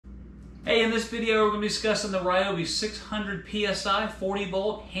Hey, in this video we're going to be discussing the Ryobi 600 PSI 40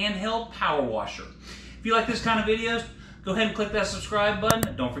 volt handheld power washer. If you like this kind of videos, go ahead and click that subscribe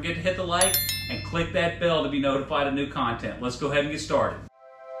button. Don't forget to hit the like and click that bell to be notified of new content. Let's go ahead and get started.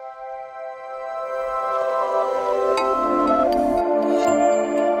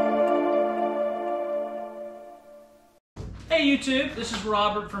 Hey YouTube, this is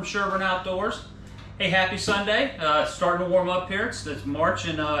Robert from Sherburne Outdoors. Hey, happy Sunday. It's starting to warm up here. It's March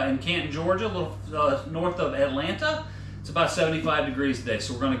in Canton, Georgia, a little north of Atlanta. It's about 75 degrees today,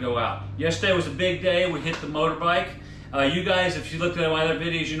 so we're going to go out. Yesterday was a big day. We hit the motorbike. You guys, if you looked at my other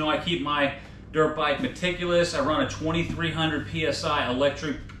videos, you know I keep my dirt bike meticulous. I run a 2300 PSI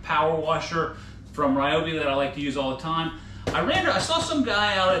electric power washer from Ryobi that I like to use all the time. I saw some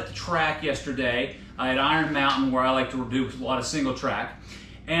guy out at the track yesterday at Iron Mountain, where I like to do a lot of single track.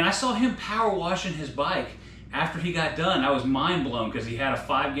 And I saw him power washing his bike after he got done. I was mind blown because he had a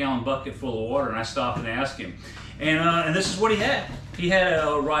 5-gallon bucket full of water, and I stopped and asked him. And this is what he had. He had a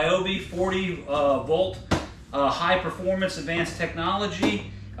Ryobi 40 volt high performance advanced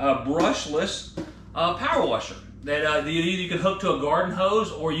technology brushless power washer that you can hook to a garden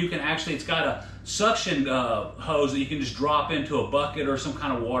hose, or you can actually, it's got a suction hose that you can just drop into a bucket or some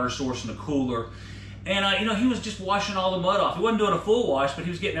kind of water source in a cooler. And you know, he was just washing all the mud off. He wasn't doing a full wash, but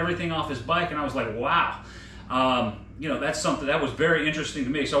he was getting everything off his bike, and I was like, wow. You know, that's something that was very interesting to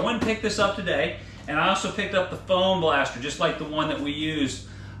me. So I went and picked this up today, and I also picked up the foam blaster, just like the one that we use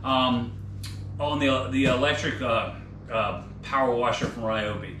on the electric power washer from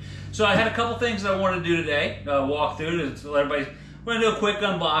Ryobi. So I had a couple things that I wanted to do today, walk through to let everybody. We're gonna do a quick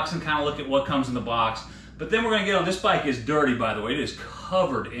unbox and kind of look at what comes in the box. But then we're gonna get on. This bike is dirty, by the way. It is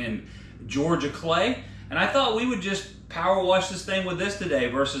covered in Georgia clay, and I thought we would just power wash this thing with this today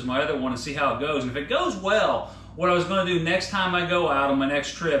versus my other one and see how it goes. And if it goes well, what I was going to do next time I go out on my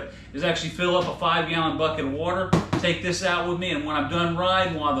next trip is actually fill up a 5-gallon bucket of water, take this out with me, and when I'm done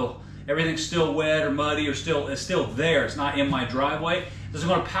riding, while everything's still wet or muddy or it's still there, it's not in my driveway, this is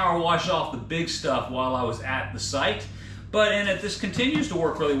going to power wash off the big stuff while I was at the site. But if this continues to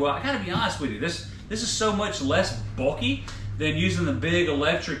work really well, I got to be honest with you, this is so much less bulky than using the big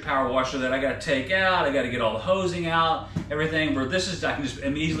electric power washer that I got to take out. I got to get all the hosing out, everything. Where this is, I can just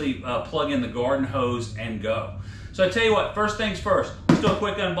easily plug in the garden hose and go. So I tell you what, first things first, let's do a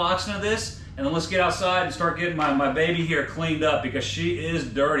quick unboxing of this, and then let's get outside and start getting my baby here cleaned up, because she is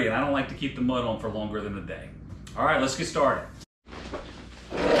dirty, and I don't like to keep the mud on for longer than a day. All right, let's get started.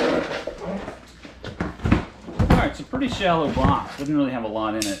 All right, it's a pretty shallow box. Doesn't really have a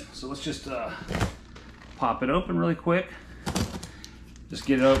lot in it. So let's just pop it open really quick. Just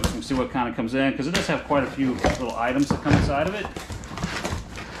get it open and see what kind of comes in, because it does have quite a few little items that come inside of it.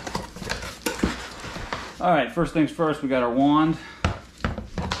 All right, first things first, we got our wand.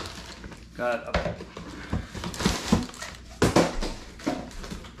 Got a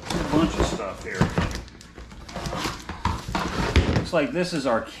bunch of stuff here. Looks like this is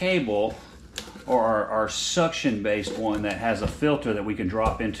our cable, or our suction-based one that has a filter that we can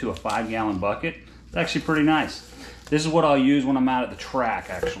drop into a 5-gallon bucket. It's actually pretty nice. This is what I'll use when I'm out at the track,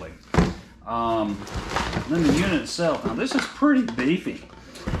 actually. Then the unit itself. Now this is pretty beefy,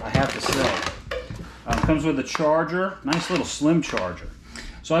 I have to say. Comes with a charger, nice little slim charger.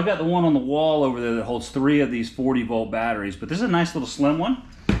 So I've got the one on the wall over there that holds 3 of these 40-volt batteries, but this is a nice little slim one.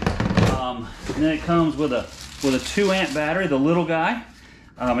 And then it comes with a 2-amp battery, the little guy.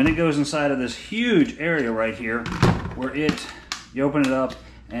 And it goes inside of this huge area right here, where you open it up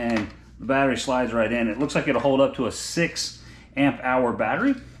and the battery slides right in. It looks like it'll hold up to a 6-amp-hour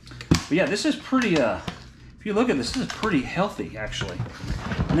battery. But yeah, this is pretty, if you look at this is pretty healthy, actually.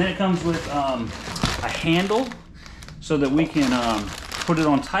 And then it comes with a handle so that we can put it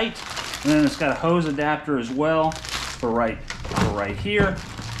on tight. And then it's got a hose adapter as well for right here.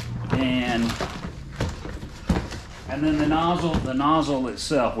 And then the nozzle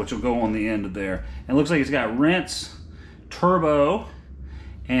itself, which will go on the end of there. And it looks like it's got rinse, turbo,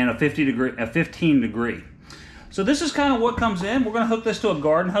 and a 15 degree. So this is kind of what comes in. We're going to hook this to a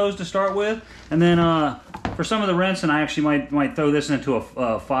garden hose to start with, and then for some of the rinsing, I actually might throw this into a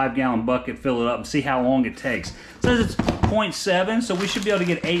 5-gallon bucket, fill it up, and see how long it takes. It says it's 0.7, so we should be able to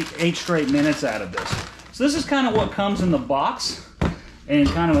get 8 straight minutes out of this. So this is kind of what comes in the box, and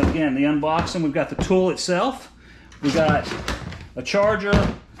kind of, again, the unboxing. We've got the tool itself. We've got a charger,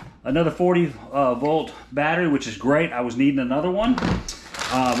 another 40-volt battery, which is great. I was needing another one.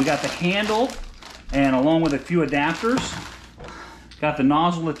 We got the handle, and along with a few adapters. Got the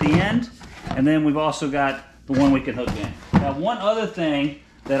nozzle at the end, and then we've also got the one we can hook in. Now, one other thing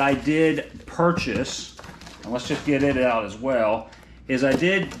that I did purchase, and let's just get it out as well, is I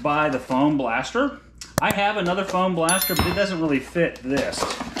did buy the foam blaster. I have another foam blaster, but it doesn't really fit this.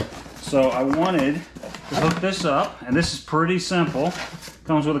 So I wanted to hook this up, and this is pretty simple.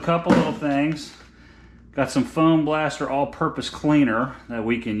 Comes with a couple little things. Got some foam blaster all-purpose cleaner that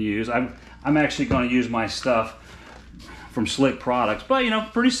we can use. I'm actually going to use my stuff from Slick Products, but you know,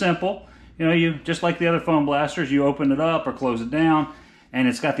 pretty simple. You know, you just like the other foam blasters, you open it up or close it down, and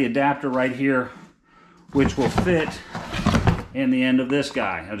it's got the adapter right here, which will fit in the end of this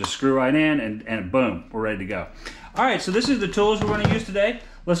guy. I'll just screw right in, and boom, we're ready to go. All right, so this is the tools we're going to use today.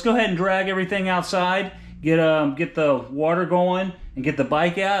 Let's go ahead and drag everything outside, get the water going, and get the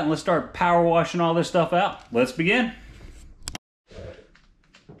bike out, and let's start power washing all this stuff out. Let's begin.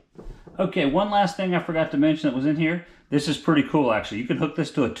 Okay, one last thing I forgot to mention that was in here. This is pretty cool, actually. You can hook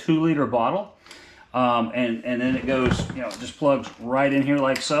this to a 2-liter bottle, and then it goes, you know, it just plugs right in here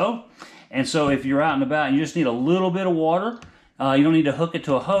like so. And so if you're out and about and you just need a little bit of water, you don't need to hook it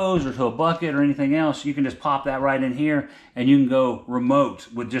to a hose or to a bucket or anything else. You can just pop that right in here, and you can go remote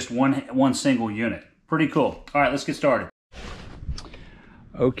with just one single unit. Pretty cool. All right, let's get started.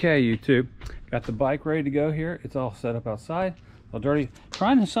 Okay, YouTube, got the bike ready to go here. It's all set up outside. All dirty.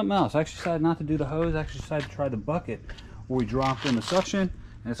 Trying something else. I actually decided not to do the hose. I actually decided to try the bucket where we dropped in the suction,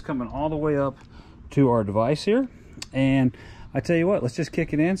 and it's coming all the way up to our device here. And I tell you what, let's just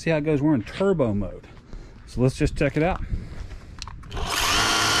kick it in, see how it goes. We're in turbo mode. So let's just check it out.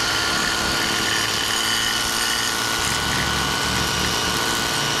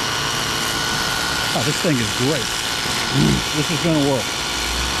 Oh, this thing is great. This is going to work.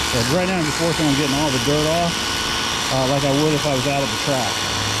 So right now I'm just working on getting all the dirt off, like I would if I was out at the track.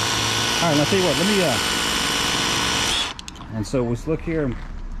 All right, now I'll tell you what, and so let's look here, I'm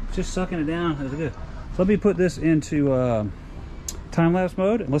just sucking it down as it is. So let me put this into time-lapse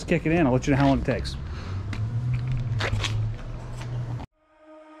mode, and let's kick it in. I'll let you know how long it takes.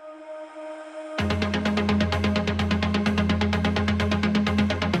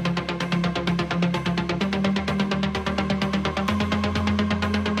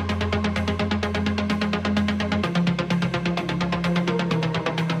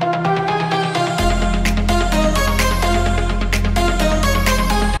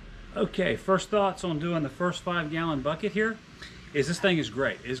 Okay, first thoughts on doing the first 5-gallon bucket here is this thing is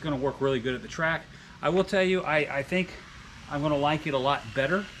great. It's going to work really good at the track. I will tell you, I think I'm going to like it a lot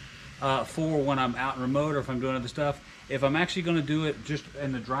better for when I'm out and remote or if I'm doing other stuff. If I'm actually going to do it just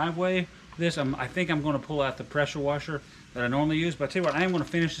in the driveway, I think I'm going to pull out the pressure washer that I normally use. But I tell you what, I am going to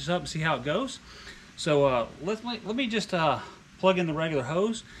finish this up and see how it goes. So let me just plug in the regular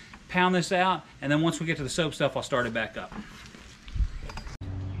hose, pound this out, and then once we get to the soap stuff, I'll start it back up.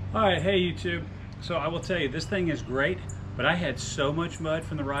 All right, hey YouTube. So I will tell you, this thing is great, but I had so much mud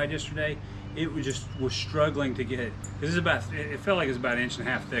from the ride yesterday, it was struggling to get it. It felt like it was about 1.5 inches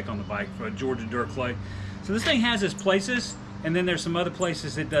thick on the bike for a Georgia dirt clay. So this thing has its places, and then there's some other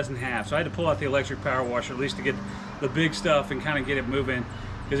places it doesn't have. So I had to pull out the electric power washer at least to get the big stuff and kind of get it moving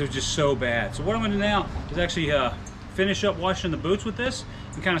because it was just so bad. So what I'm going to do now is actually finish up washing the boots with this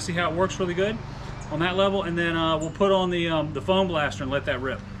and kind of see how it works really good on that level, and then we'll put on the foam blaster and let that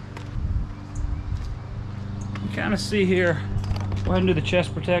rip. You kind of see here, go ahead and do the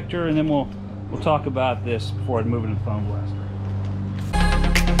chest protector, and then we'll talk about this before I move into the foam blaster.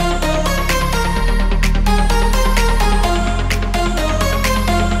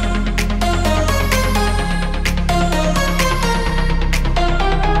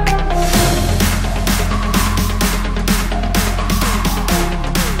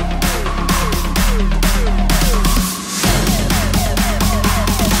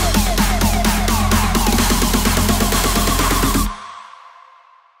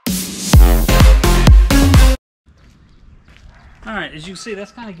 Alright, as you can see,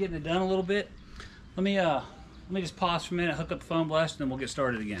 that's kind of getting it done a little bit. Let me just pause for a minute, hook up the foam blaster, and then we'll get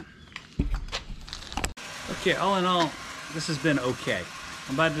started again. Okay, all in all, this has been okay.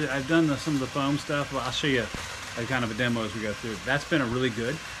 I've done some of the foam stuff, but I'll show you a kind of a demo as we go through. That's been a really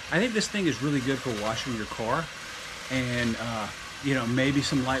good. I think this thing is really good for washing your car, and you know, maybe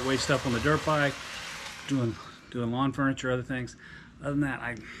some lightweight stuff on the dirt bike, doing lawn furniture, other things. Other than that,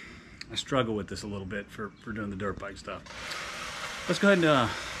 I struggle with this a little bit for doing the dirt bike stuff. Let's go ahead and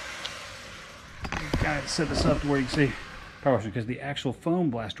kind of set this up to where you can see power washer, because the actual foam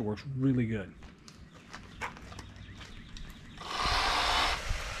blaster works really good.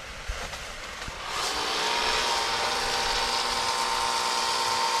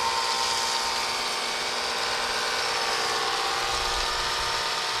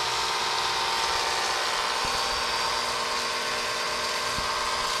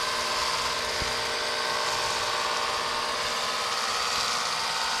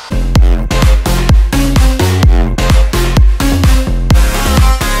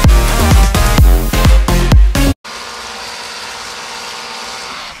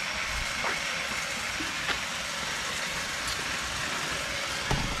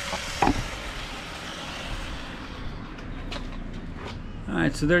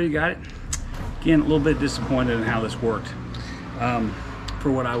 Alright, so there you got it. Again, a little bit disappointed in how this worked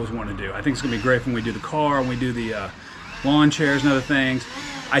for what I was wanting to do. I think it's going to be great when we do the car and we do the lawn chairs and other things.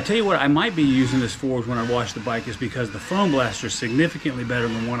 I tell you what I might be using this for when I wash the bike is because the foam blaster is significantly better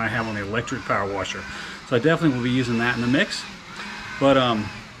than the one I have on the electric power washer. So I definitely will be using that in the mix. But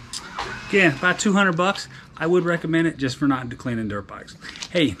again, about 200 bucks. I would recommend it just for not cleaning dirt bikes.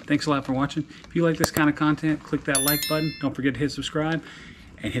 Hey, thanks a lot for watching. If you like this kind of content, click that like button. Don't forget to hit subscribe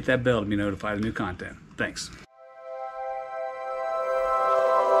and hit that bell to be notified of new content. Thanks.